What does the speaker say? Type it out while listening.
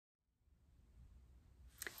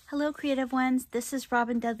Hello, creative ones. This is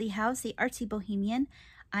Robin Dudley House, the Artsy Bohemian.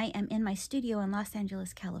 I am in my studio in Los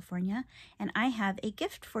Angeles, California, and I have a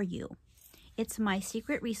gift for you. It's my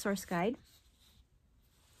secret resource guide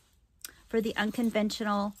for the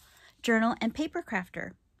unconventional journal and paper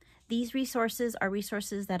crafter. These resources are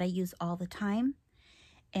resources that I use all the time,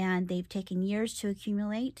 and they've taken years to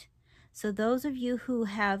accumulate. So those of you who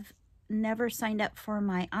have never signed up for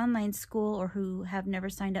my online school or who have never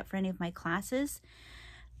signed up for any of my classes,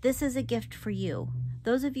 this is a gift for you.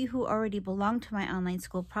 Those of you who already belong to my online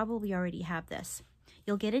school probably already have this.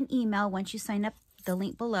 You'll get an email once you sign up, the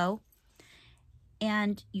link below,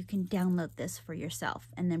 and you can download this for yourself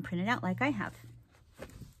and then print it out like I have.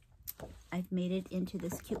 I've made it into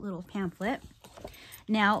this cute little pamphlet.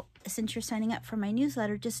 Now, since you're signing up for my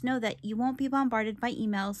newsletter, just know that you won't be bombarded by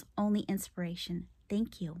emails, only inspiration.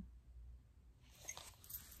 Thank you.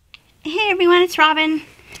 Hey everyone, it's Robin.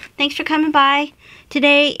 Thanks for coming by.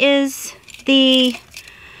 Today is the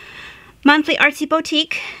monthly Artsy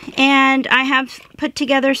Boutique, and I have put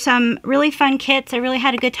together some really fun kits. I really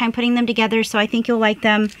had a good time putting them together, so I think you'll like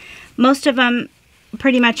them. Most of them,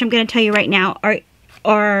 pretty much, I'm going to tell you right now,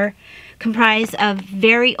 are comprised of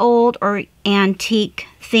very old or antique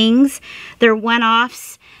things. They're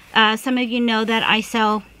one-offs. Some of you know that I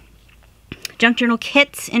sell junk journal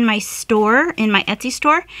kits in my store, in my Etsy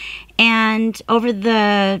store, and over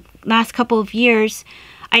the last couple of years,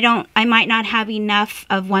 I might not have enough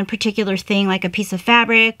of one particular thing, like a piece of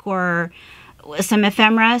fabric or some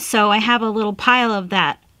ephemera, so I have a little pile of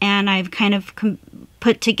that, and I've kind of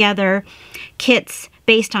put together kits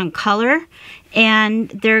based on color, and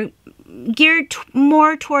they're geared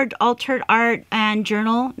more toward altered art and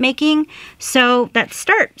journal making. So let's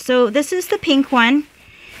start. So this is the pink one,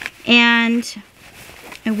 and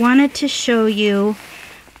I wanted to show you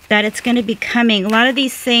that it's going to be coming. A lot of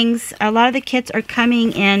these things, a lot of the kits are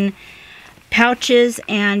coming in pouches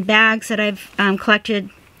and bags that I've collected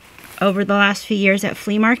over the last few years at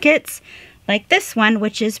flea markets, like this one,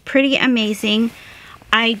 which is pretty amazing.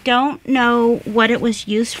 I don't know what it was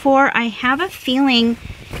used for. I have a feeling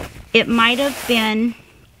it might have been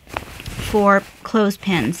for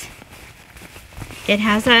clothespins. It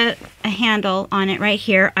has a handle on it right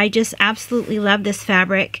here. I just absolutely love this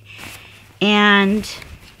fabric, and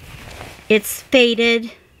it's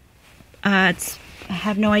faded. I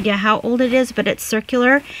have no idea how old it is, but it's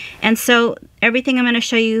circular, and so everything I'm going to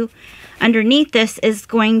show you underneath this is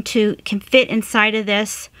can fit inside of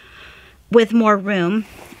this with more room,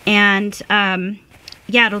 and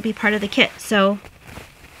yeah, it'll be part of the kit. So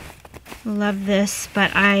love this,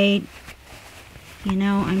 but I'm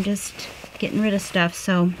just getting rid of stuff.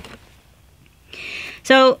 So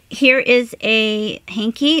here is a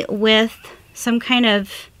hanky with some kind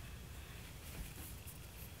of,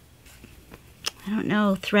 I don't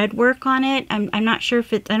know, thread work on it. I'm not sure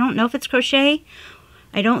if I don't know if it's crochet.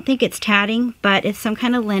 I don't think it's tatting, but it's some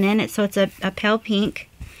kind of linen. So it's a pale pink.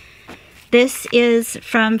 This is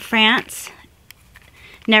from France.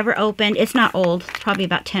 Never opened. It's not old. Probably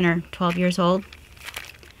about 10 or 12 years old.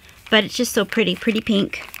 But it's just so pretty. Pretty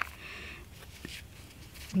pink.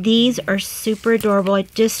 These are super adorable. I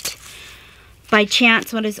just, by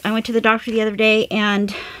chance, I went to the doctor the other day,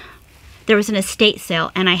 and there was an estate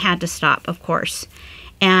sale, and I had to stop, of course.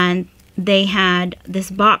 And they had this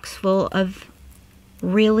box full of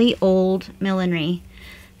really old millinery.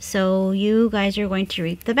 So you guys are going to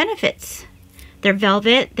reap the benefits. They're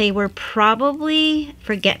velvet. They were probably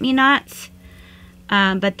forget-me-nots,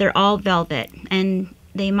 but they're all velvet. And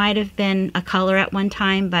they might have been a color at one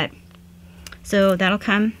time, but so that'll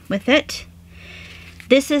come with it.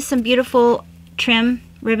 This is some beautiful trim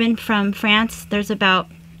ribbon from France. There's about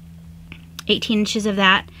 18 inches of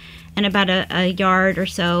that, and about a yard or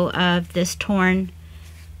so of this torn,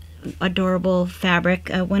 adorable fabric.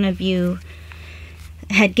 One of you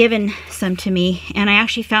had given some to me, and I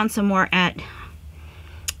actually found some more at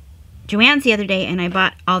Joann's the other day, and I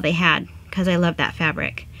bought all they had because I love that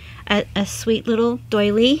fabric. A sweet little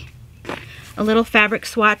doily, a little fabric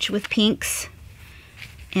swatch with pinks,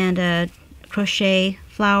 and a crochet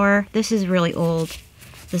flower. This is really old,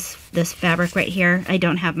 this fabric right here. I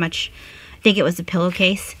don't have much. I think it was a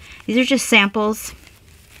pillowcase. These are just samples,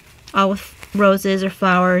 all with roses or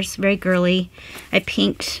flowers, very girly. I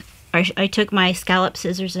took my scallop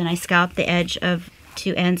scissors and I scalloped the edge of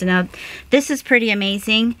two ends. And now this is pretty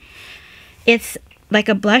amazing. It's like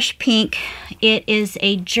a blush pink. It is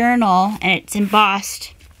a journal, and it's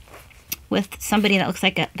embossed with somebody that looks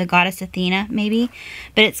like the goddess Athena, maybe.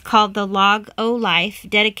 But it's called The Log O' Life,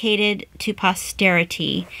 Dedicated to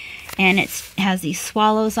Posterity. And it has these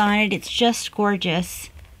swallows on it. It's just gorgeous.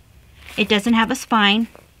 It doesn't have a spine.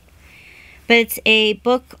 but it's a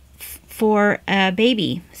book for a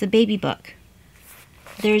baby. It's a baby book.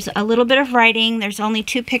 There's a little bit of writing. There's only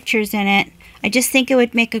 2 pictures in it. I just think it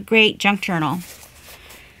would make a great junk journal.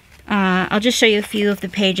 I'll just show you a few of the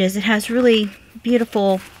pages. It has really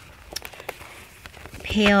beautiful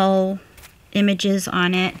pale images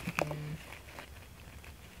on it.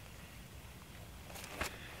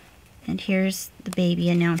 And here's the baby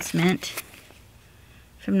announcement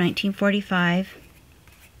from 1945.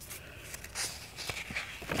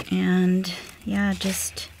 And yeah,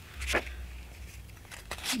 just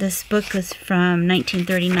this book was from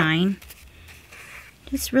 1939.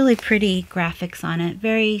 Just really pretty graphics on it.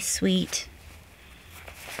 Very sweet.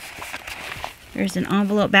 There's an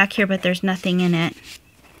envelope back here, but there's nothing in it.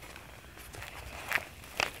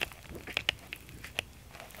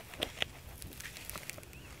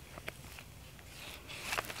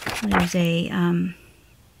 There's a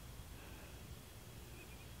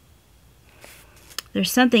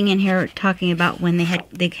there's something in here talking about when they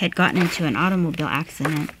had gotten into an automobile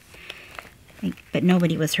accident, but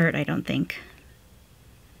nobody was hurt, I don't think.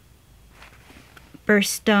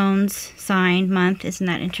 Birthstones, signed, month. Isn't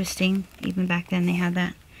that interesting? Even back then they had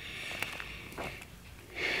that.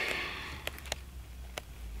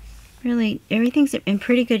 Really, everything's in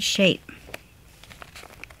pretty good shape.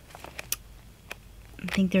 I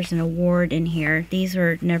think there's an award in here. These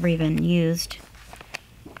were never even used.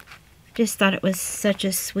 Just thought it was such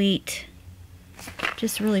a sweet,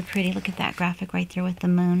 just really pretty. Look at that graphic right there with the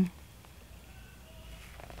moon.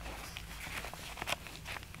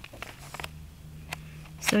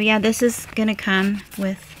 So yeah, this is gonna come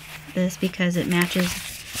with this because it matches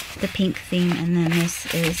the pink theme. And then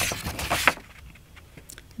this is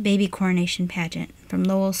Baby Coronation Pageant from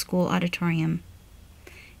Lowell School Auditorium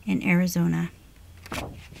in Arizona.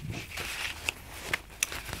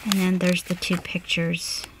 And then there's the 2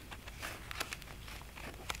 pictures.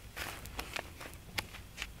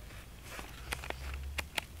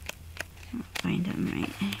 I'll find them right.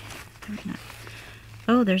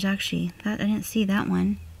 Oh, there's actually that. I didn't see that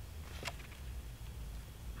one.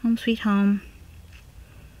 Home Sweet Home.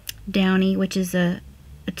 Downey, which is a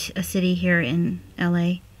city here in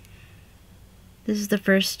LA. This is the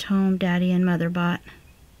first home Daddy and Mother bought.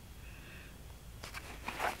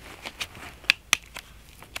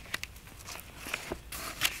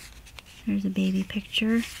 There's a baby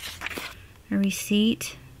picture, a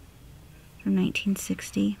receipt from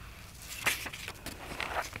 1960.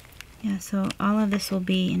 Yeah, so all of this will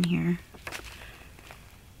be in here.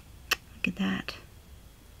 Look at that.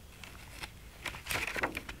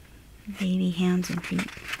 Baby hands and feet.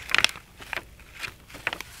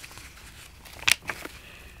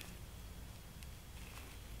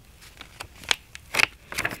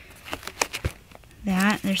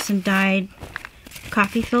 There's some dyed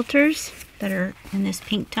coffee filters that are in this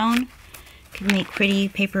pink tone. You can make pretty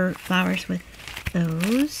paper flowers with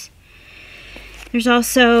those. There's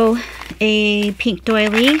also a pink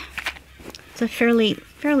doily. It's a fairly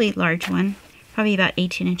large one, probably about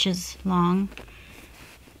 18 inches long.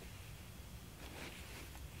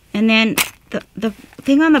 And then the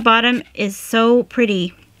thing on the bottom is so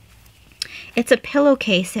pretty. It's a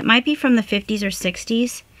pillowcase. It might be from the 50s or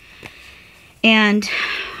 60s. And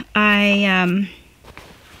I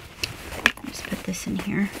just put this in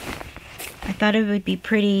here. I thought it would be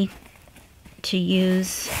pretty to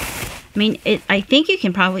use. I mean, I think you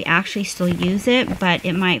can probably actually still use it, but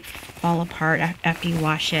it might fall apart after you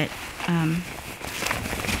wash it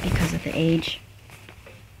because of the age.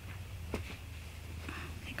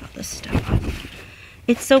 Take all this stuff off.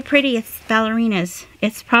 It's so pretty. It's ballerinas.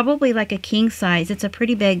 It's probably like a king size. It's a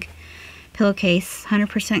pretty big pillowcase,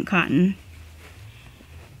 100% cotton.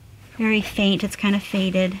 Very faint. It's kind of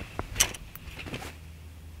faded.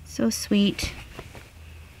 So sweet.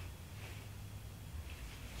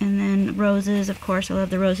 And then roses, of course. I love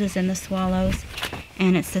the roses and the swallows.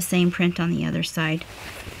 And it's the same print on the other side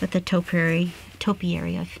with the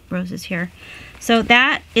topiary of roses here. So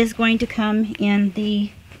that is going to come in the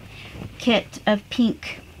kit of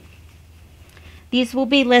pink. These will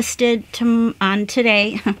be listed on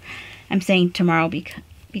today. I'm saying tomorrow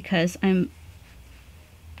because I'm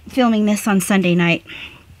filming this on Sunday night.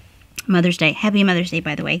 Mother's Day. Happy Mother's Day,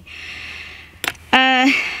 by the way.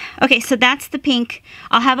 Okay, so that's the pink.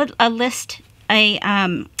 I'll have a list, a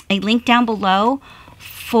link down below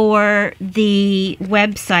for the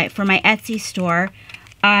website for my Etsy store.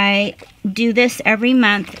 I do this every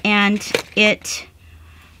month, and it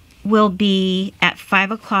will be at 5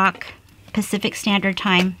 o'clock Pacific Standard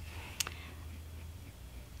Time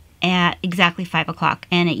at exactly 5 o'clock,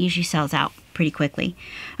 and it usually sells out pretty quickly.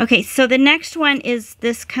 Okay, so the next one is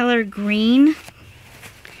this color green.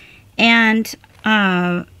 And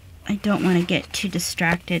I don't want to get too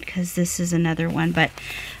distracted because this is another one. But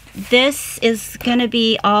this is going to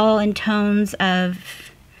be all in tones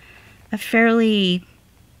of a fairly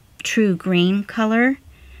true green color.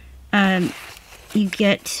 You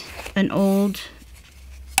get an old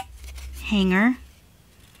hanger,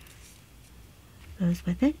 goes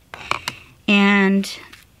with it, and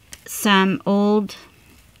some old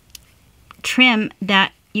trim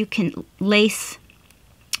that you can lace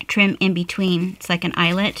trim in between. It's like an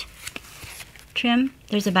eyelet trim.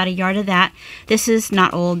 There's about a yard of that. This is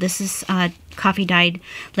not old. This is coffee dyed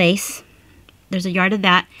lace. There's a yard of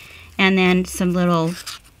that, and then some little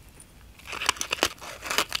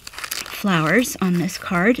flowers on this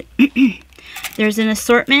card. There's an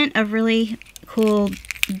assortment of really cool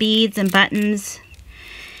beads and buttons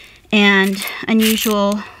and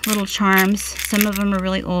unusual little charms. Some of them are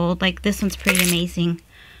really old. Like this one's pretty amazing.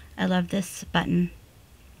 I love this button.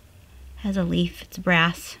 It has a leaf. It's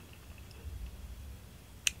brass.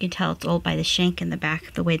 You can tell it's old by the shank in the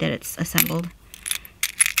back, the way that it's assembled.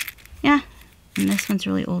 Yeah, and this one's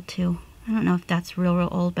really old too. I don't know if that's real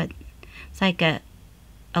old, but it's like a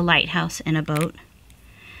lighthouse in a boat.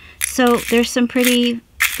 So there's some pretty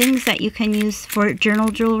things that you can use for journal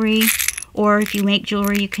jewelry, or if you make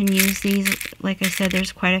jewelry you can use these. Like I said,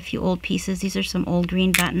 there's quite a few old pieces. These are some old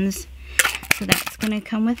green buttons, so that's going to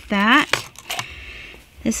come with that.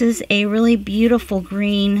 This is a really beautiful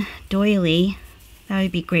green doily. That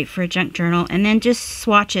would be great for a junk journal. And then just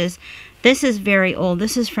swatches. This is very old.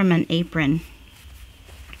 This is from an apron.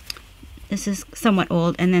 This is somewhat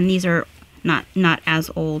old, and then these are not as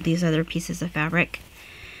old. These other pieces of fabric,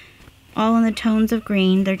 all in the tones of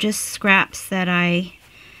green. They're just scraps that I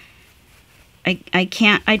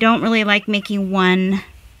don't really like making one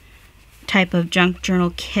type of junk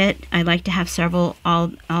journal kit. I like to have several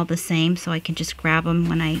all the same, so I can just grab them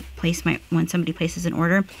when somebody places an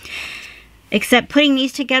order. Except putting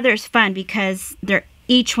these together is fun because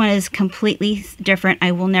each one is completely different.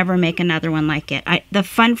 I will never make another one like it. The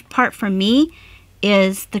fun part for me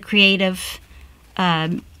is the creative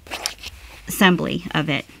assembly of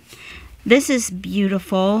it. This is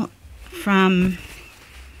beautiful, from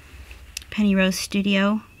Penny Rose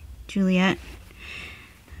Studio, Juliet.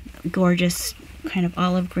 Gorgeous kind of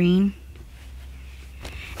olive green.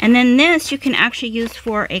 And then this you can actually use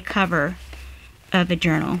for a cover of a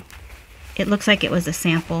journal. It looks like it was a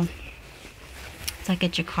sample. It's like a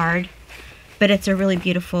jacquard, but it's a really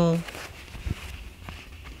beautiful,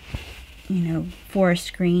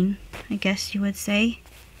 forest green, I guess you would say.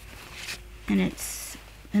 And it's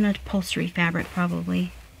an upholstery fabric,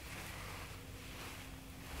 probably.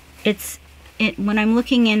 When I'm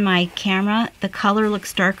looking in my camera, the color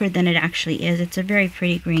looks darker than it actually is. It's a very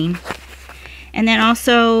pretty green. And then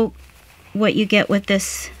also what you get with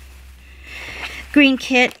this green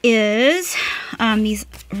kit is these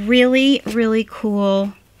really, really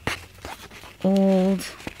cool old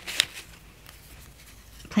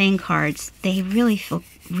playing cards. They really feel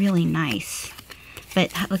really nice.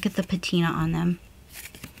 But look at the patina on them.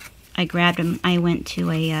 I grabbed them. I went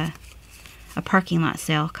to a parking lot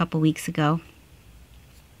sale a couple weeks ago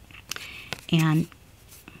and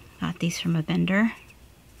got these from a vendor.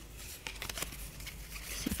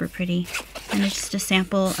 Super pretty. And it's just a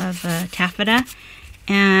sample of taffeta.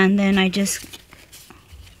 And then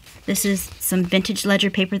this is some vintage ledger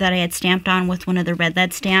paper that I had stamped on with one of the red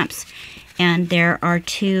lead stamps. And there are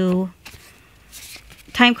 2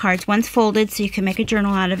 time cards. One's folded, so you can make a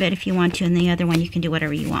journal out of it if you want to, and the other one you can do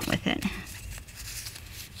whatever you want with it.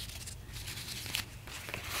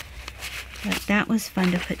 But that was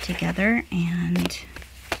fun to put together, and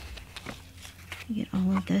you get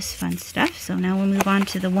all of this fun stuff. So now we'll move on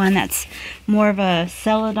to the one that's more of a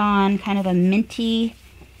celadon, kind of a minty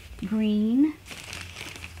green.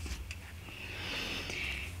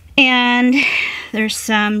 And there's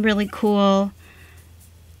some really cool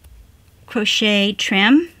crochet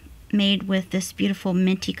trim made with this beautiful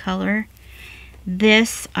minty color.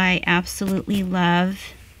 This I absolutely love.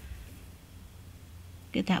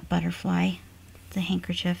 Look at that butterfly. It's a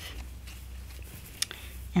handkerchief.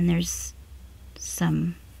 And there's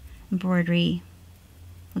some embroidery,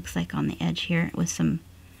 looks like on the edge here, with some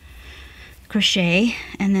crochet.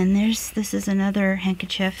 And then this is another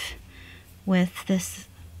handkerchief with this,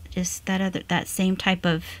 just that same type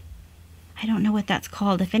of, I don't know what that's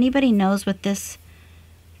called. If anybody knows what this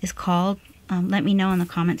is called, let me know in the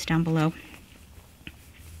comments down below.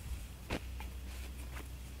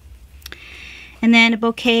 And then a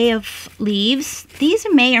bouquet of leaves. These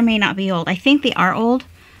may or may not be old. I think they are old.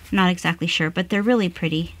 not exactly sure, but they're really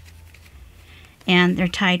pretty. And they're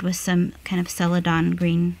tied with some kind of celadon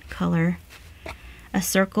green color. A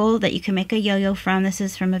circle that you can make a yo-yo from. This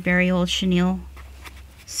is from a very old chenille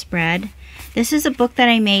spread. This is a book that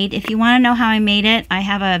I made. If you want to know how I made it, I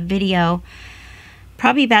have a video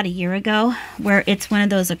probably about a year ago where it's one of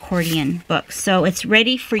those accordion books. So it's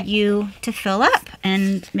ready for you to fill up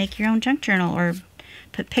and make your own junk journal, or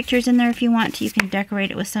put pictures in there if you want to. You can decorate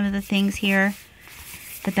it with some of the things here,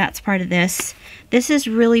 but that's part of this. This is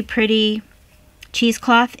really pretty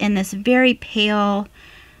cheesecloth in this very pale,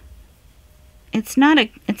 it's not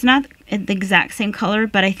the exact same color,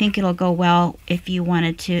 but I think it'll go well if you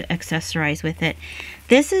wanted to accessorize with it.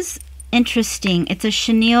 This is interesting. It's a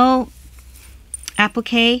chenille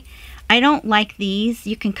applique. I don't like these.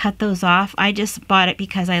 You can cut those off. I just bought it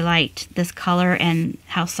because I liked this color and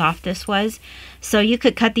how soft this was. So you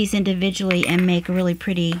could cut these individually and make really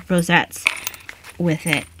pretty rosettes with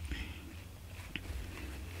it.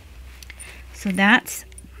 So that's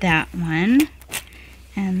that one.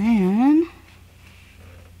 And then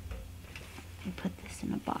I put this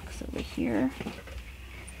in a box over here.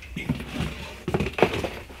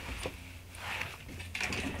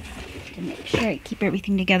 To make sure I keep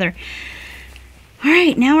everything together. All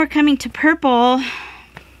right, now we're coming to purple.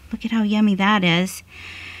 Look at how yummy that is.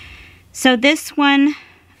 So this one,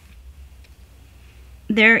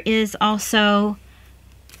 there is also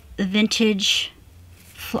vintage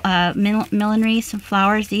millinery, some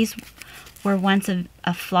flowers. These were once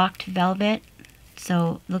a flocked velvet,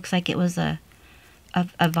 so it looks like it was a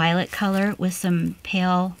violet color with some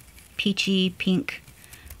pale peachy pink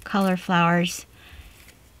color flowers,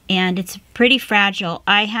 and it's pretty fragile.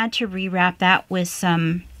 I had to rewrap that with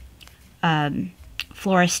some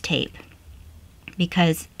florist tape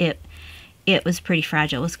because it was pretty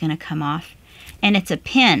fragile. It was going to come off, and it's a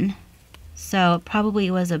pin, so it probably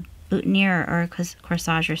was a boutonniere or a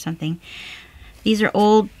corsage or something. These are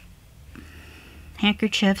old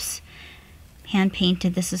handkerchiefs, hand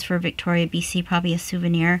painted. This is for Victoria, BC, probably a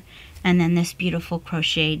souvenir. And then this beautiful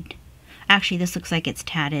crocheted, actually this looks like it's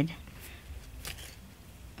tatted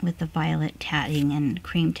with the violet tatting and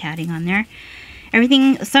cream tatting on there.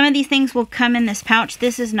 Everything, some of these things will come in this pouch.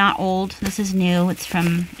 This is not old, this is new.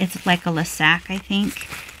 It's like a Le Sac, I think.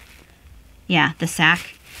 Yeah, the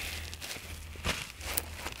Sac.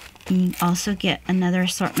 You also get another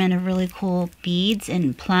assortment of really cool beads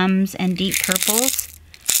in plums and deep purples.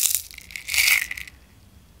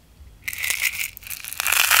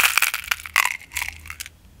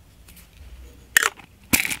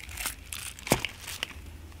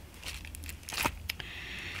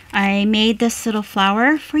 I made this little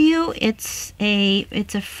flower for you. It's a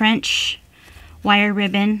French wire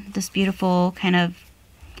ribbon, this beautiful kind of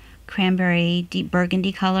cranberry deep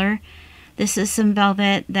burgundy color. This is some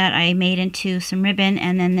velvet that I made into some ribbon,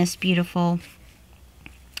 and then this beautiful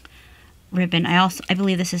ribbon. I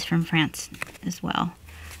believe this is from France as well.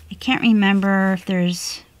 I can't remember if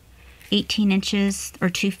there's 18 inches or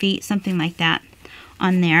 2 feet, something like that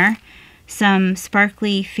on there. Some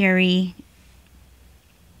sparkly fairy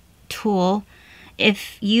tulle.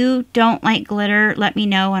 If you don't like glitter, let me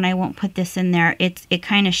know and I won't put this in there. It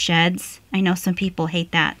kind of sheds. I know some people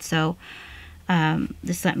hate that, so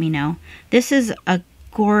just let me know. This is a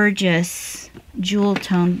gorgeous jewel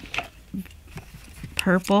tone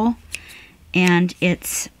purple, and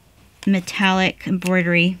it's metallic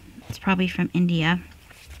embroidery. It's probably from India.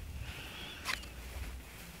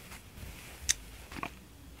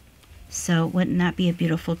 So wouldn't that be a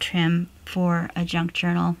beautiful trim for a junk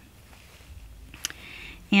journal?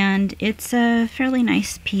 And it's a fairly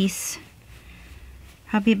nice piece,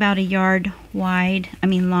 probably about a yard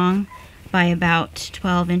long by about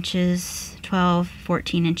 12 inches,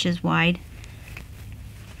 14 inches wide.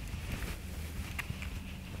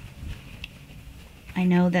 I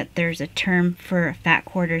know that there's a term for fat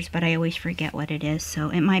quarters, but I always forget what it is, so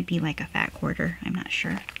it might be like a fat quarter, I'm not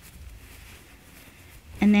sure.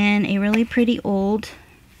 And then a really pretty old,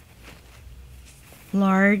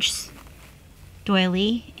 large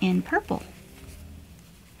doily in purple.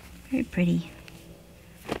 Very pretty.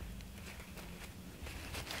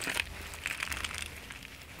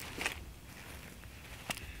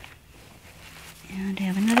 And I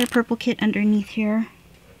have another purple kit underneath here.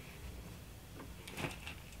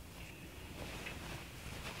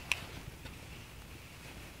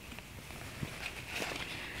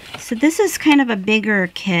 So this is kind of a bigger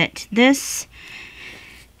kit. This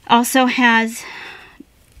also has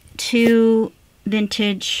 2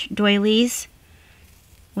 vintage doilies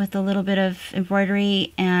with a little bit of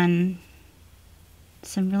embroidery and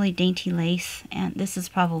some really dainty lace, and this is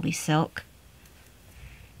probably silk.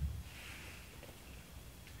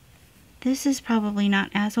 This is probably not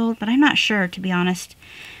as old, but I'm not sure, to be honest.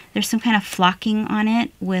 There's some kind of flocking on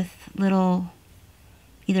it with little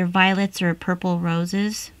either violets or purple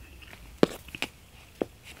roses.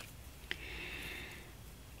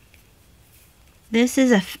 This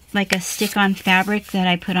is like a stick-on fabric that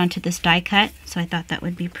I put onto this die cut, so I thought that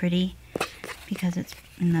would be pretty because it's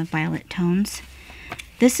in the violet tones.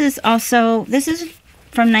 This is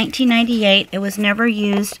from 1998. It was never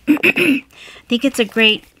used. I think it's a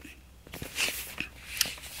great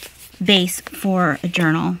base for a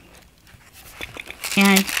journal.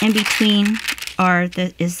 And in between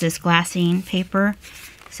is this glassine paper.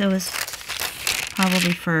 So it's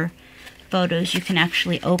probably for photos. You can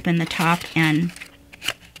actually open the top and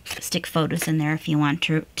stick photos in there if you want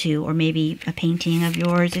to, or maybe a painting of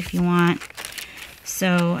yours if you want.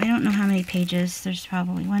 So I don't know how many pages. There's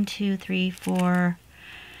probably 1, 2, 3, 4,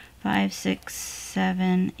 5, 6,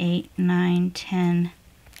 7, 8, 9, 10.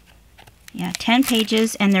 Yeah, 10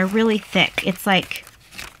 pages, and they're really thick. It's like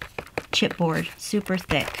chipboard, super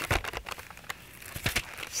thick.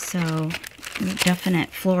 So, definite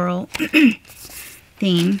floral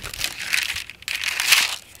theme.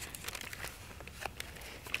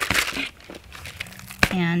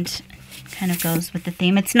 And kind of goes with the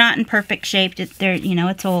theme. It's not in perfect shape.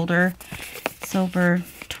 It's older. It's over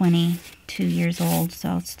 22 years old,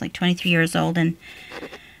 so it's like 23 years old,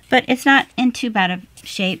 but it's not in too bad of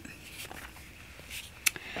shape.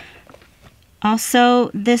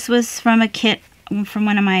 Also, this was from a kit, from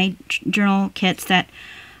one of my journal kits that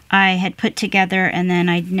I had put together, and then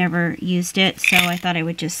I'd never used it, so I thought I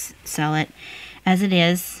would just sell it as it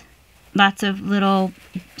is. Lots of little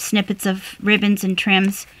snippets of ribbons and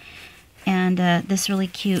trims, and this really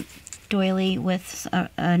cute doily with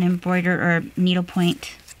an embroidered or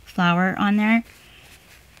needlepoint flower on there.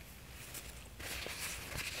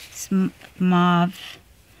 It's mauve.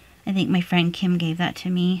 I think my friend Kim gave that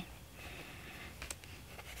to me.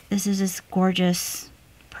 This is this gorgeous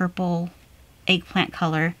purple eggplant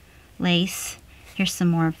color lace. Here's some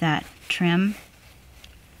more of that trim,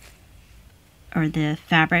 or the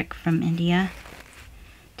fabric from India.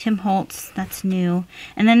 Tim Holtz, that's new.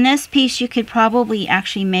 And then this piece you could probably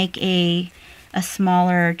actually make a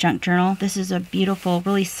smaller junk journal. This is a beautiful,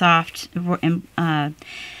 really soft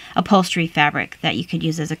upholstery fabric that you could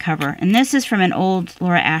use as a cover. And this is from an old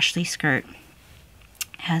Laura Ashley skirt.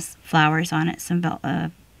 It has flowers on it, some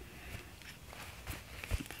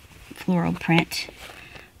floral print.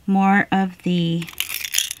 More of the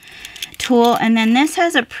tulle, and then this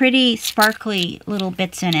has a pretty sparkly little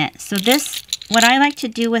bits in it. So this, what I like to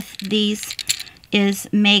do with these is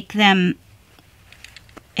make them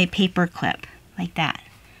a paper clip like that.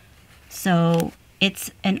 So it's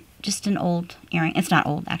just an old earring. It's not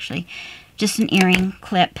old actually, just an earring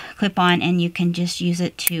clip on, and you can just use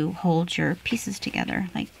it to hold your pieces together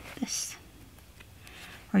like this,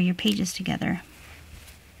 or your pages together.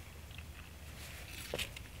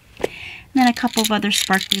 And then a couple of other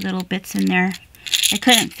sparkly little bits in there. I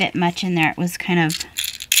couldn't fit much in there. It was kind of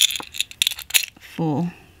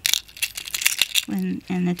full. And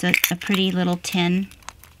it's a pretty little tin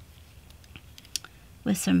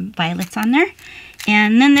with some violets on there.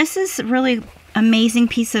 And then this is a really amazing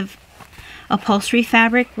piece of upholstery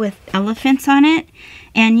fabric with elephants on it.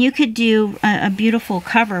 And you could do a beautiful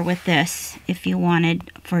cover with this if you wanted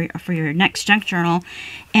for your next junk journal.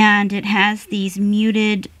 And it has these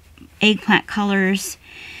muted eggplant colors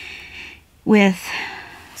with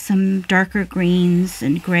some darker greens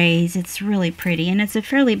and grays. It's really pretty, and it's a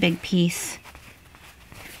fairly big piece.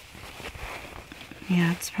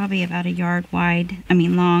 Yeah, it's probably about a yard wide. I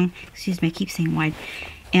mean long. Excuse me, I keep saying wide.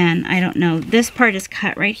 And I don't know. This part is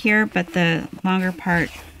cut right here, but the longer part,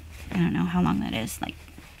 I don't know how long that is. Like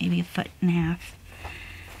maybe 1.5 feet.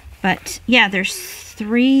 But yeah, there's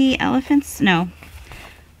 3 elephants. No.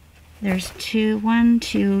 There's 2, 1,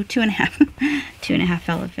 2, 2.5. 2.5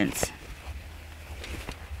 elephants.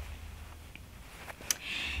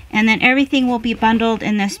 And then everything will be bundled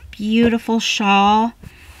in this beautiful shawl.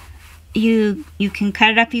 You can cut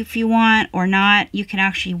it up if you want or not. You can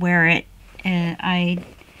actually wear it. I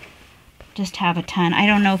just have a ton. I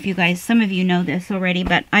don't know if you guys, some of you know this already,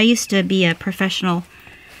 but I used to be a professional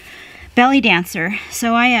belly dancer.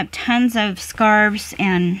 So I have tons of scarves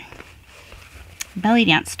and belly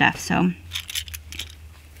dance stuff. So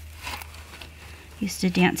used to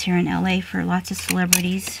dance here in LA for lots of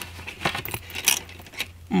celebrities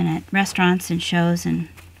and at restaurants and shows. And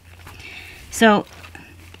so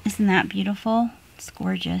isn't that beautiful? It's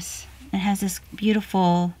gorgeous. It has this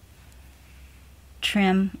beautiful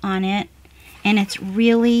trim on it, and it's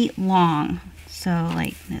really long. So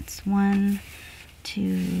like that's 1,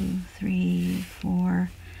 2, 3,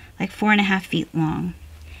 like 4.5 feet long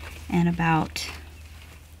and about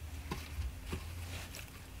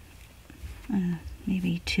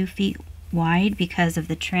maybe 2 feet wide because of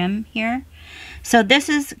the trim here. So this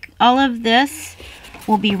is, all of this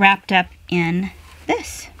will be wrapped up in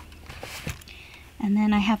this. And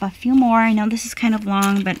then I have a few more. I know this is kind of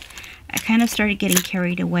long, but I kind of started getting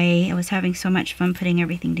carried away. I was having so much fun putting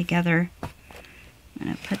everything together. I'm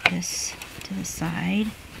going to put this to the side.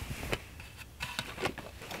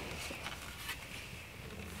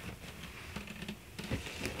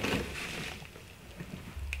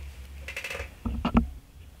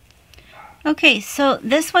 Okay, so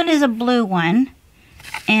this one is a blue one,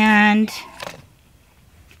 and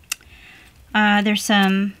there's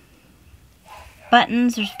some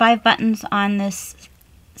buttons. There's 5 buttons on this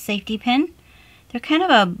safety pin. They're kind of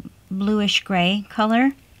a bluish gray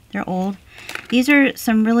color. They're old. These are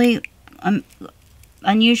some really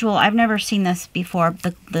unusual. I've never seen this before,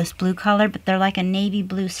 this blue color, but they're like a navy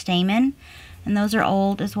blue stamen, and those are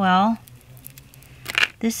old as well.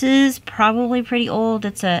 This is probably pretty old.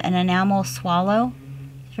 It's an enamel swallow.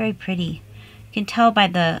 It's very pretty. You can tell by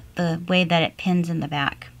the way that it pins in the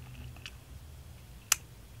back.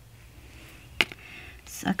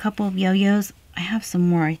 It's a couple of yo-yos. I have some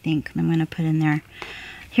more, I think, I'm going to put in there.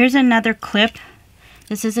 Here's another clip.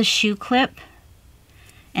 This is a shoe clip.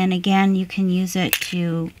 And again, you can use it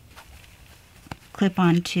to clip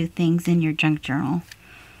onto things in your junk journal,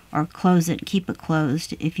 or close it, keep it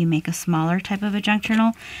closed if you make a smaller type of a junk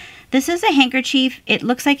journal. This is a handkerchief. It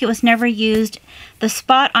looks like it was never used. The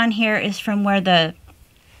spot on here is from where the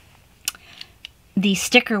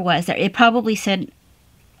sticker was. It probably said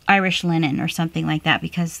Irish linen or something like that,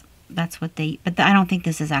 because that's what they, but I don't think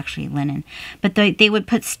this is actually linen. But they would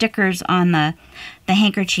put stickers on the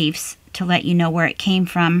handkerchiefs to let you know where it came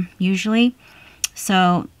from, usually.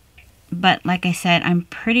 So, but like I said, I'm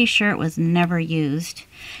pretty sure it was never used.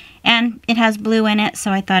 And it has blue in it,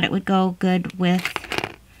 so I thought it would go good with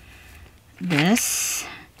this.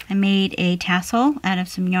 I made a tassel out of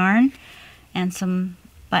some yarn and some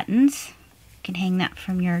buttons. You can hang that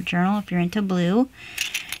from your journal if you're into blue.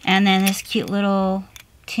 And then this cute little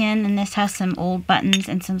tin, and this has some old buttons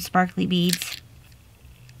and some sparkly beads.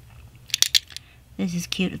 This is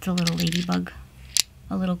cute. It's a little ladybug,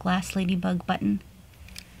 a little glass ladybug button.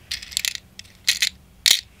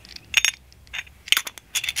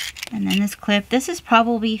 And then this clip, this is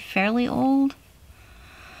probably fairly old.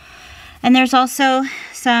 And there's also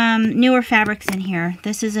some newer fabrics in here.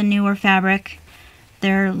 This is a newer fabric.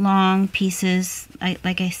 They're long pieces.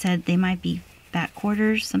 Like I said, they might be back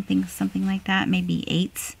quarters, something like that, maybe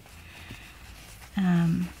 8s.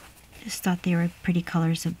 Just thought they were pretty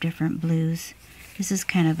colors of different blues. This is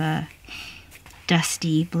kind of a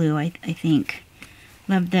dusty blue, I think.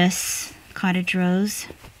 Love this cottage rose.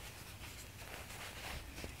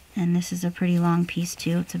 And this is a pretty long piece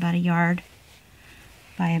too. It's about 1 yard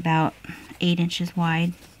by about 8 inches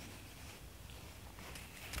wide.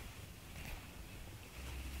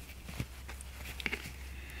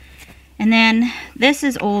 And then this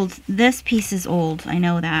is old. This piece is old. I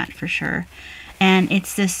know that for sure. And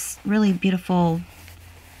it's this really beautiful,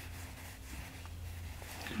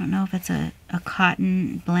 I don't know if it's a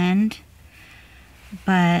cotton blend,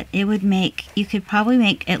 but it would make, you could probably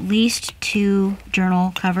make at least 2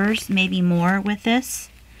 journal covers, maybe more with this.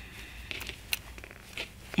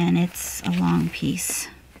 And it's a long piece.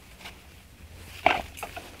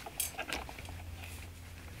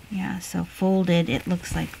 Yeah, so folded, it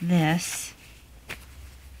looks like this.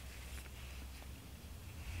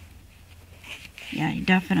 Yeah, you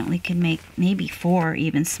definitely could make maybe 4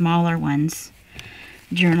 even smaller ones,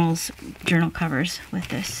 journal covers with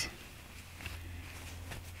this.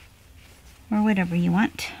 Or whatever you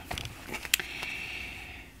want.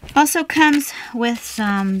 Also comes with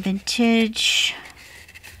some vintage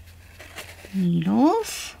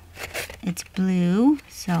needles. It's blue,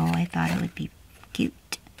 so I thought it would be cute.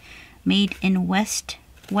 Made in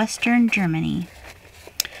Western Germany.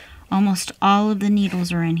 Almost all of the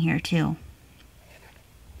needles are in here too.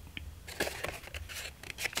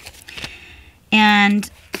 And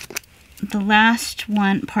the last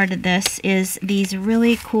one part of this is these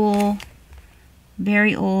really cool,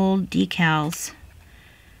 very old decals.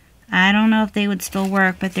 I don't know if they would still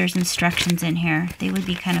work, but there's instructions in here. They would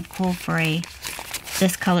be kind of cool for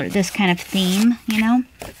this color, this kind of theme, you know,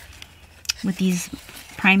 with these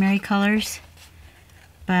primary colors.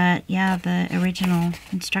 But yeah, the original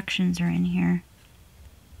instructions are in here.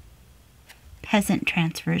 Peasant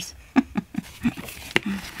transfers.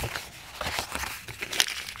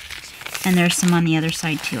 And there's some on the other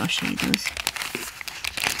side too. I'll show you those.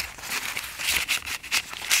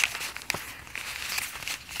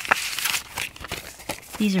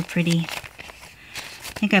 These are pretty.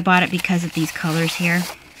 I think I bought it because of these colors here.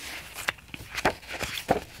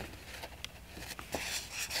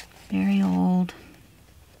 Very old.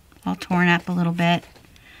 All torn up a little bit.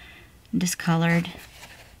 Discolored.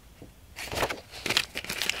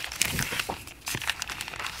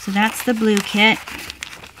 So that's the blue kit.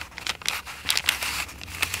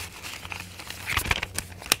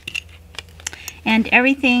 And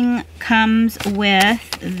everything comes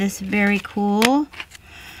with this very cool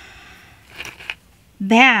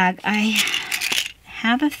bag. I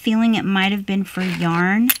have a feeling it might have been for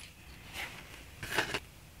yarn.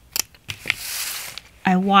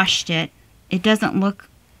 I washed it. It doesn't look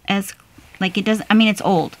as like it does. I mean, it's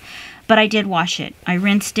old, but I did wash it. I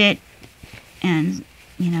rinsed it and,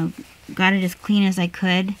 you know, got it as clean as I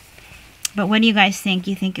could. But what do you guys think?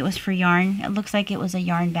 You think it was for yarn? It looks like it was a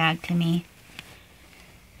yarn bag to me.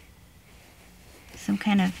 Some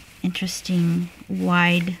kind of interesting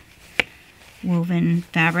wide woven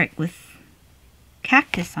fabric with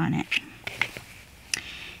cactus on it.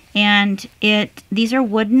 And these are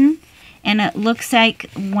wooden, and it looks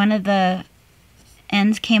like one of the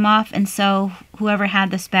ends came off, and so whoever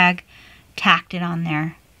had this bag tacked it on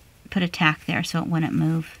there, put a tack there so it wouldn't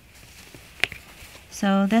move.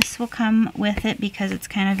 So this will come with it because it's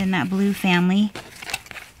kind of in that blue family.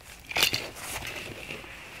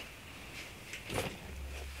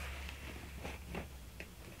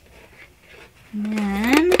 And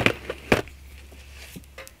then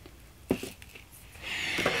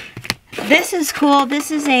this is cool. This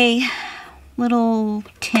is a little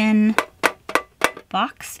tin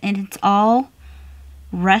box, and it's all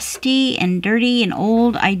rusty and dirty and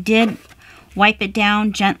old. I did wipe it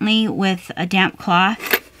down gently with a damp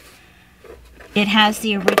cloth. It has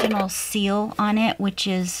the original seal on it, which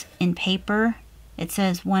is in paper. It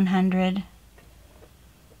says 100.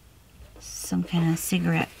 Some kind of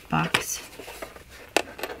cigarette box.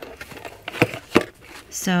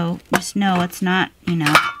 So just know it's not, you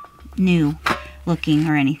know, new looking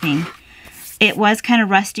or anything. It was kind of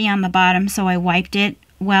rusty on the bottom, so I wiped it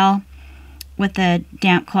well with a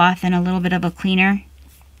damp cloth and a little bit of a cleaner.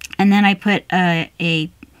 And then I put a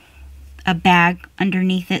bag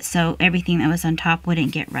underneath it so everything that was on top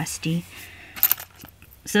wouldn't get rusty.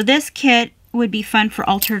 So this kit would be fun for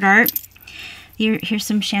altered art. Here's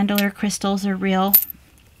some chandelier crystals. They're real.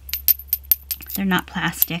 They're not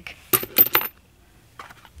plastic.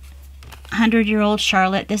 100-year-old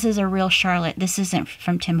Charlotte. This is a real Charlotte. This isn't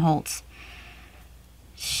from Tim Holtz.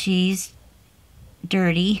 She's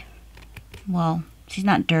dirty. Well, she's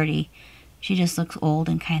not dirty. She just looks old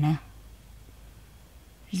and kind of...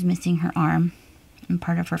 She's missing her arm and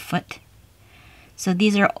part of her foot. So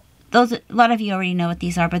these are... A lot of you already know what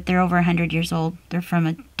these are, but they're over 100 years old. They're from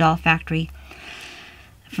a doll factory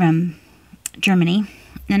from Germany.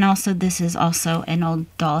 And also, this is also an old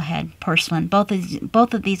doll head, porcelain. Both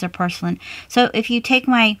of these are porcelain. So if you take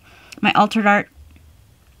my altered art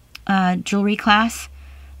jewelry class,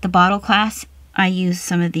 the bottle class, I use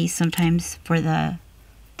some of these sometimes for the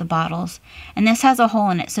bottles. And this has a hole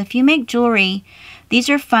in it. So if you make jewelry, these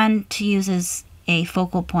are fun to use as a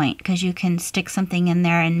focal point because you can stick something in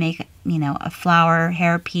there and make, you know, a flower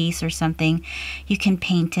hair piece or something. You can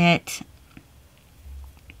paint it.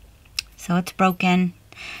 So it's broken.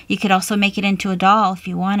 You could also make it into a doll if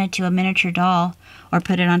you wanted to, a miniature doll, or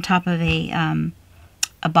put it on top of a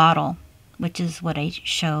bottle, which is what I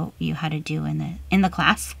show you how to do in the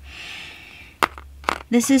class.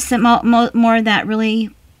 This is some more of that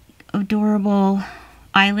really adorable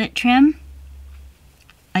eyelet trim.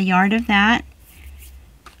 A yard of that.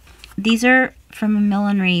 These are from a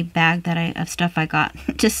millinery bag that of stuff I got.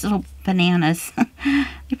 Just little bananas.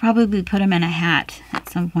 They probably put them in a hat at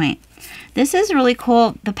some point. This is really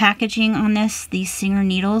cool. The packaging on this, these Singer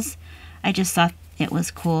needles, I just thought it was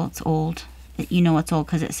cool. It's old. You know it's old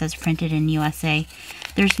because it says printed in USA.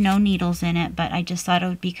 There's no needles in it, but I just thought it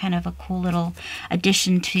would be kind of a cool little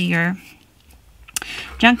addition to your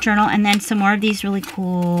junk journal. And then some more of these really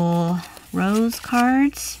cool rose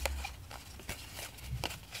cards.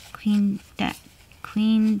 Queen, Jack,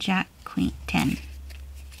 Queen, 10.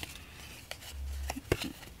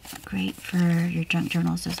 Great for your junk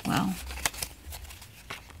journals as well.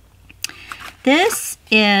 This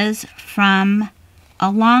is from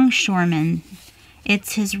a longshoreman.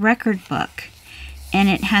 It's his record book, and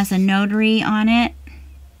it has a notary on it.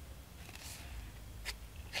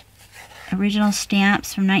 Original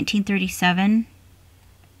stamps from 1937.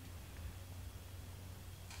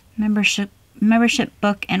 Membership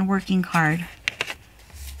book and working card.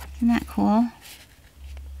 Isn't that cool?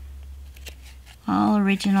 All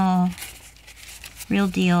original, real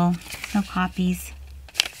deal, no copies.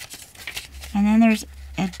 And then there's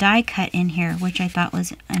a die cut in here, which I thought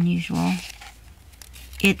was unusual.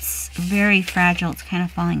 It's very fragile. It's kind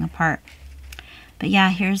of falling apart. But yeah,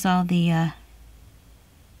 here's all the,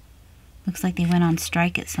 looks like they went on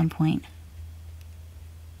strike at some point.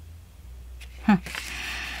 Huh.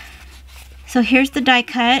 So here's the die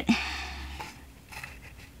cut.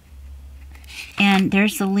 And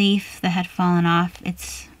there's the leaf that had fallen off.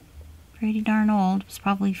 It's pretty darn old. It's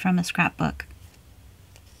probably from a scrapbook.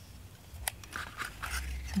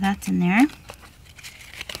 So that's in there.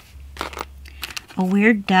 A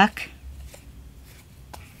weird duck.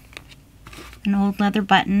 An old leather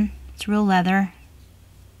button. It's real leather.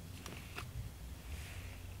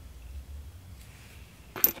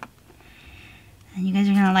 And you guys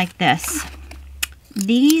are gonna like this.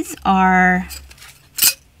 These are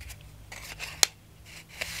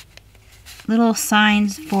little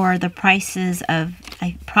signs for the prices of,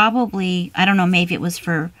 I don't know, maybe it was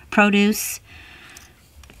for produce.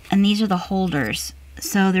 And these are the holders.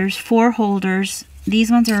 So there's 4 holders.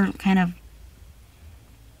 These ones are kind of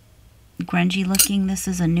grungy looking. This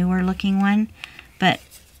is a newer looking one, but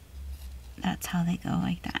that's how they go,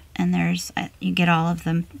 like that. And there's, you get all of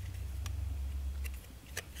them.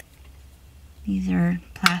 These are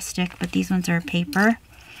plastic, but these ones are paper.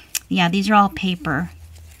 Yeah, these are all paper.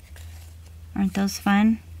 Aren't those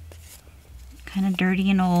fun? Kind of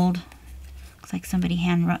dirty and old. Looks like somebody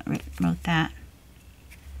hand wrote that.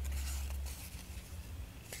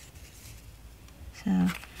 So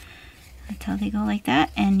that's how they go, like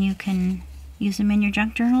that. And you can use them in your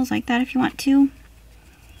junk journals like that if you want to.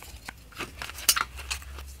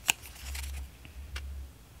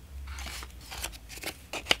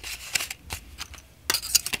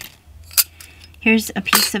 Here's a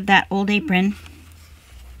piece of that old apron.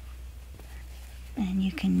 And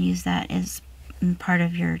you can use that as part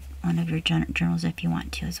of one of your journals if you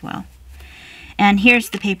want to as well. And here's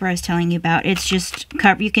the paper I was telling you about. It's just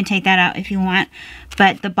cover. You can take that out if you want,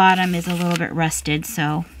 but the bottom is a little bit rusted,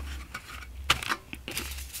 so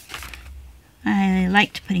I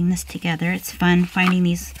liked putting this together. It's fun finding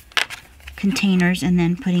these containers and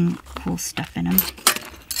then putting cool stuff in them.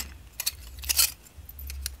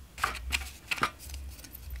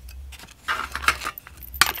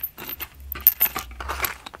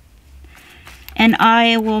 And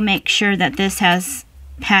I will make sure that this has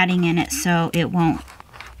padding in it so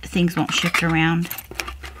things won't shift around.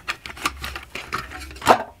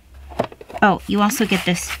 Oh, you also get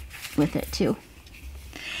this with it too.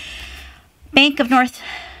 Bank of North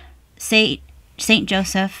St.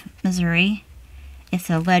 Joseph, Missouri. It's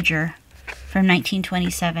a ledger from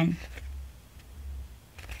 1927.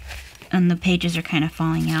 And the pages are kind of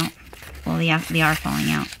falling out. Well, they are falling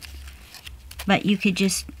out. But you could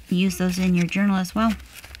just use those in your journal as well.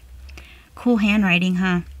 Cool handwriting,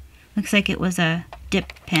 huh? Looks like it was a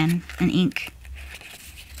dip pen, an ink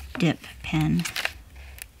dip pen.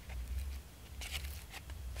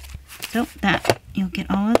 So that, you'll get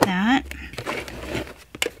all of that.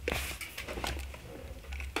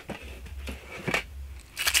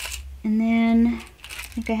 And then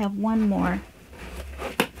I think I have one more.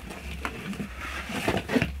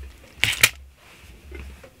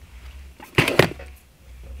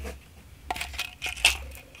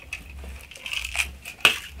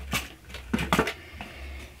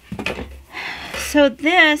 So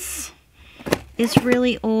this is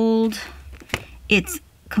really old. It's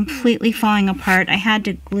completely falling apart. I had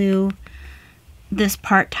to glue this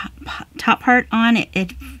part, top part on.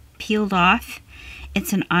 It peeled off.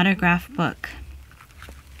 It's an autograph book.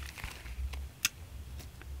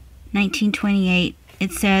 1928.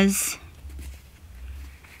 It says,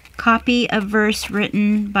 copy of verse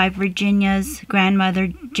written by Virginia's grandmother,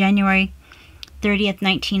 January 30th,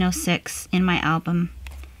 1906, in my album.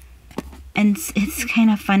 And it's kind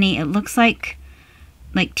of funny. It looks like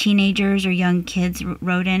teenagers or young kids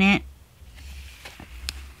wrote in it.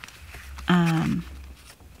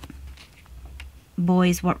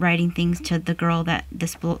 Boys writing things to the girl that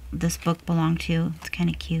this book belonged to. It's kind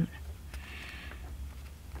of cute.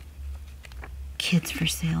 Kids for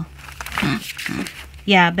sale.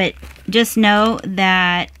 Yeah, but just know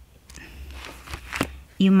that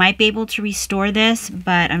you might be able to restore this,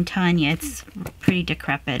 but I'm telling you, it's pretty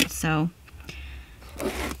decrepit. So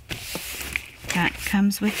that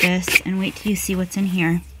comes with this, and wait till you see what's in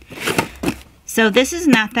here. So this is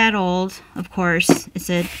not that old, of course. It's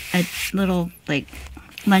a little like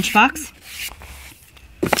lunchbox,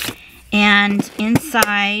 and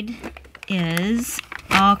inside is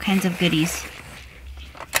all kinds of goodies.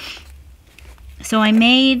 So I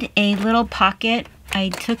made a little pocket. I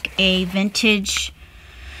took a vintage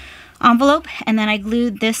envelope, and then I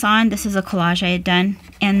glued this on. This is a collage I had done,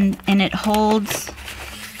 and it holds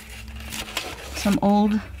some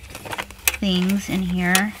old things in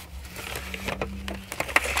here.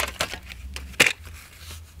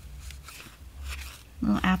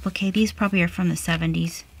 Little applique. These probably are from the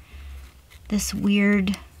 70s. This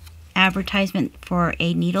weird advertisement for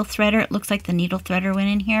a needle threader. It looks like the needle threader went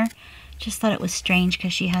in here. Just thought it was strange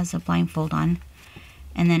because she has a blindfold on.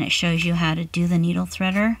 And then it shows you how to do the needle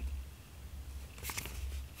threader.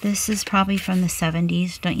 This is probably from the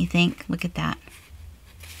 70s, don't you think? Look at that.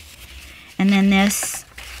 And then this,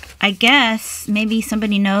 I guess, maybe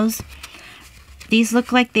somebody knows. These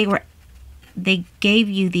look like they gave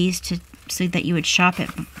you these so that you would shop at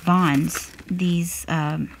Vaughn's. These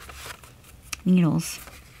needles.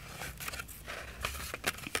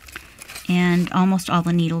 And almost all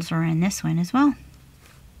the needles are in this one as well.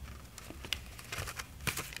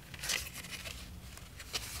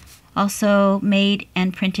 Also made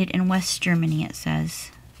and printed in West Germany, it says.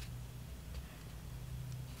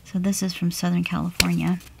 So this is from Southern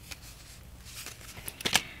California.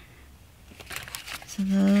 So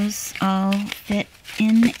those all fit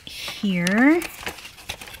in here.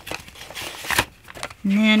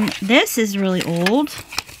 And then this is really old.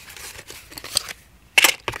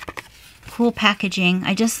 Cool packaging.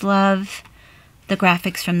 I just love the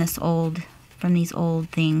graphics from these old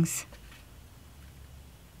things.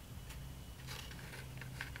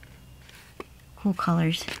 Cool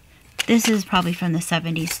colors. This is probably from the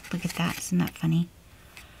 70s. Look at that. Isn't that funny?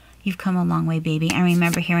 You've come a long way, baby. I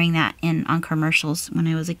remember hearing that on commercials when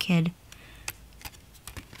I was a kid.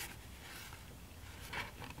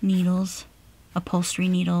 Needles, upholstery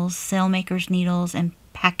needles, sailmaker's needles, and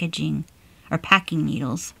packaging or packing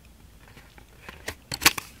needles.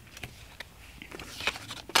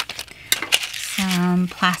 Some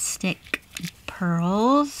plastic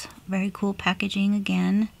pearls. Very cool packaging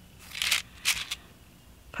again.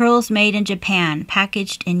 Pearls made in Japan,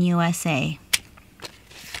 packaged in USA.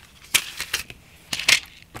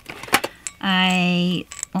 I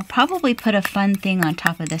will probably put a fun thing on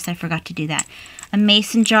top of this. I forgot to do that. A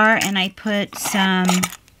mason jar, and I put a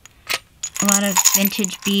lot of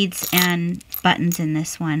vintage beads and buttons in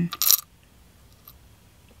this one.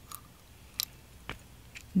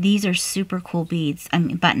 These are super cool beads,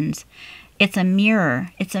 buttons. It's a mirror.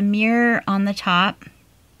 It's a mirror on the top.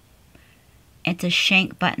 It's a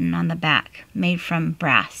shank button on the back, made from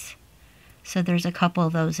brass. So there's a couple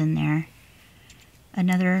of those in there.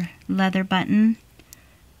 Another leather button.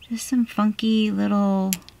 Just some funky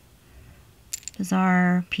little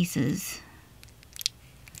bizarre pieces.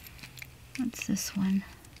 What's this one?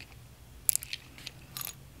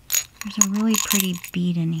 There's a really pretty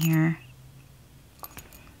bead in here.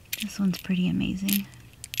 This one's pretty amazing.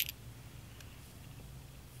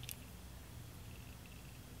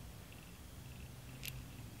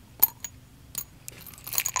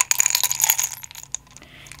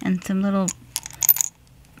 And some little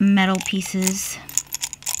metal pieces.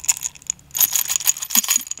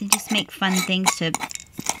 They just make fun things to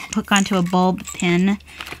hook onto a bulb pin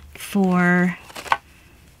for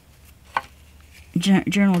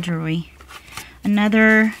journal jewelry.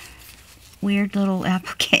 Another weird little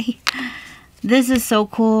applique. This is so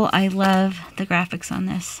cool. I love the graphics on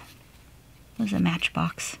this. This is a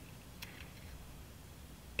matchbox.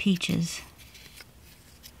 Peaches.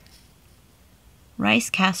 Rice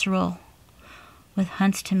casserole with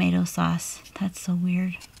Hunt's tomato sauce. That's so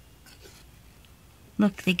weird.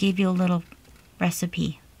 Look, they gave you a little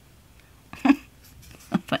recipe. So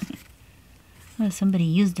funny. Oh, somebody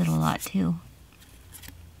used it a lot too.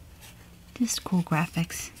 Just cool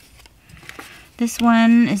graphics. This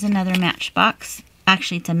one is another matchbox.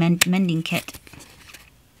 Actually, it's a mending kit.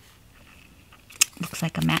 Looks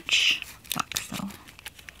like a matchbox though.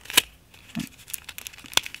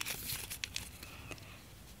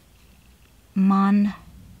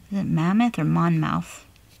 Is it Mammoth or Monmouth?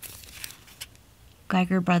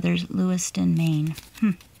 Geiger Brothers, Lewiston, Maine.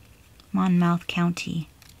 Monmouth County.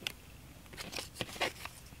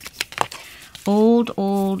 Old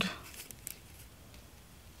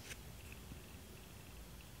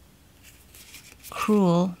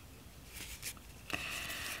cruel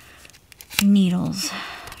needles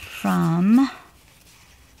from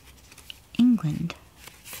England.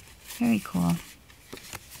 Very cool.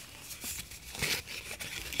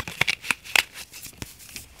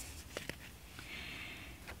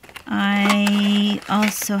 I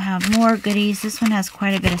also have more goodies. This one has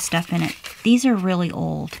quite a bit of stuff in it. These are really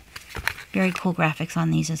old. Very cool graphics on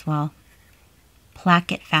these as well.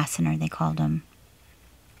 Placket fastener, they called them.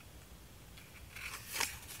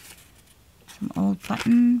 Some old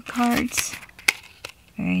button cards.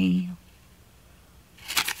 Very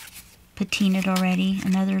patinaed already.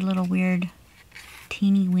 Another little weird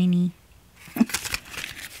teeny weeny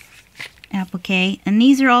applique. And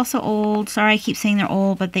these are also old. Sorry I keep saying they're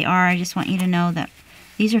old, but they are. I just want you to know that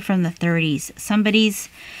these are from the 30s. Somebody's,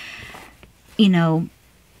 you know,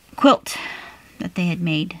 quilt that they had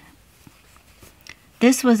made.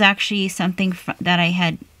 This was actually something that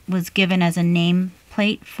I was given as a name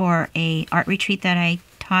plate for a art retreat that I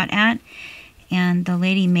taught at. And the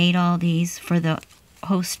lady made all these for the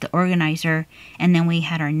host, the organizer, and then we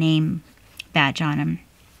had our name badge on them.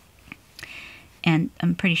 And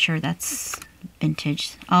I'm pretty sure that's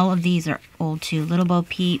vintage. All of these are old too. Little Bo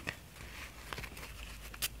Peep.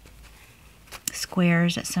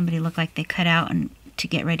 Squares that somebody looked like they cut out and to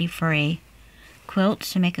get ready for a quilt,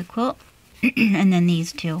 to make a quilt. And then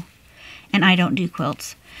these two. And I don't do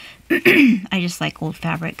quilts. I just like old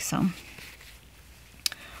fabric, so.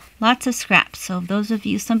 Lots of scraps. So those of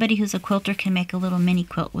you, somebody who's a quilter can make a little mini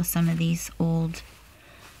quilt with some of these old,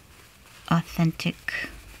 authentic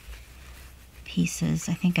pieces.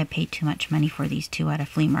 I think I paid too much money for these two at a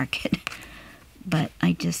flea market. But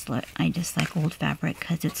I just like old fabric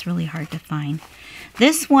because it's really hard to find.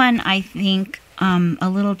 This one, I think a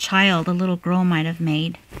little child, a little girl might have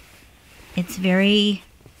made. It's very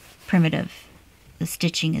primitive. The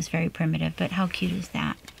stitching is very primitive, but how cute is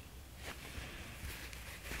that?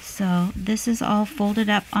 So this is all folded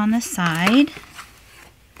up on the side.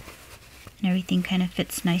 And everything kind of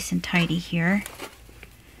fits nice and tidy here.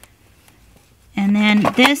 And then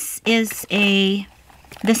this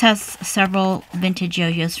has several vintage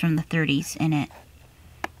yo-yos from the 30s in it.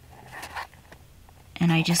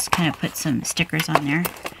 And I just kind of put some stickers on there.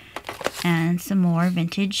 And some more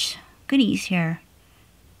vintage goodies here.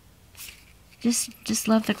 Just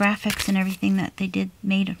love the graphics and everything that they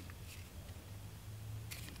made.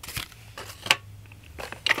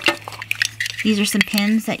 These are some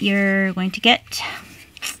pins that you're going to get.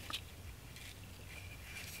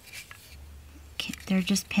 They're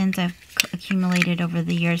just pins I've accumulated over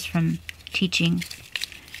the years from teaching.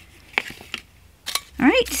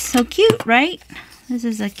 Alright, so cute, right? This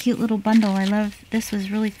is a cute little bundle. I love, this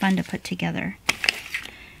was really fun to put together.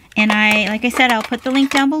 And like I said, I'll put the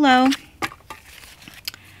link down below.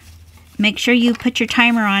 Make sure you put your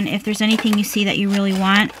timer on if there's anything you see that you really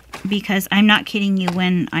want, because I'm not kidding you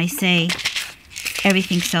when I say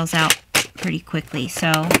everything sells out pretty quickly.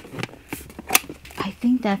 So I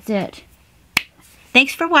think that's it.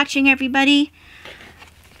 Thanks for watching, everybody.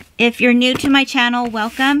 If you're new to my channel,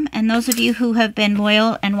 welcome. And those of you who have been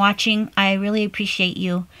loyal and watching, I really appreciate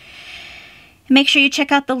you. Make sure you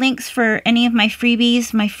check out the links for any of my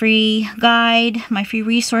freebies, my free guide, my free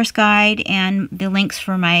resource guide, and the links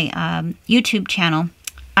for my YouTube channel.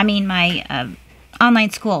 I mean, my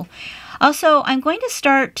online school. Also, I'm going to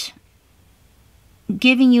start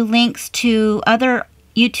giving you links to other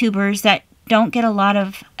YouTubers that don't get a lot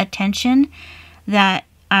of attention that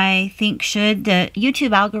I think should. The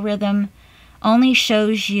YouTube algorithm only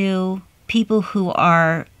shows you people who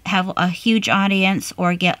have a huge audience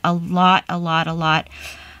or get a lot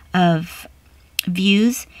of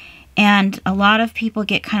views, and a lot of people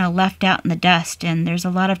get kind of left out in the dust, and there's a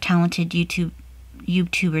lot of talented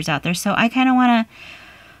YouTubers out there. So I kind of want to,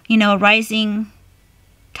 you know, rising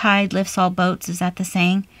tide lifts all boats. Is that the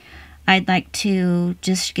saying? I'd like to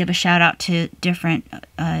just give a shout out to different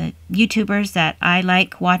YouTubers that I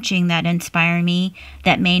like watching, that inspire me,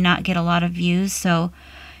 that may not get a lot of views. So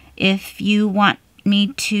if you want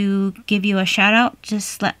me to give you a shout out,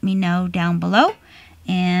 just let me know down below,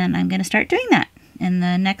 and I'm going to start doing that in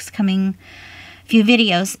the next coming few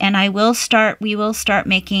videos. And we will start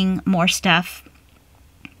making more stuff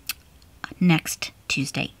next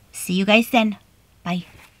Tuesday. See you guys then. Bye.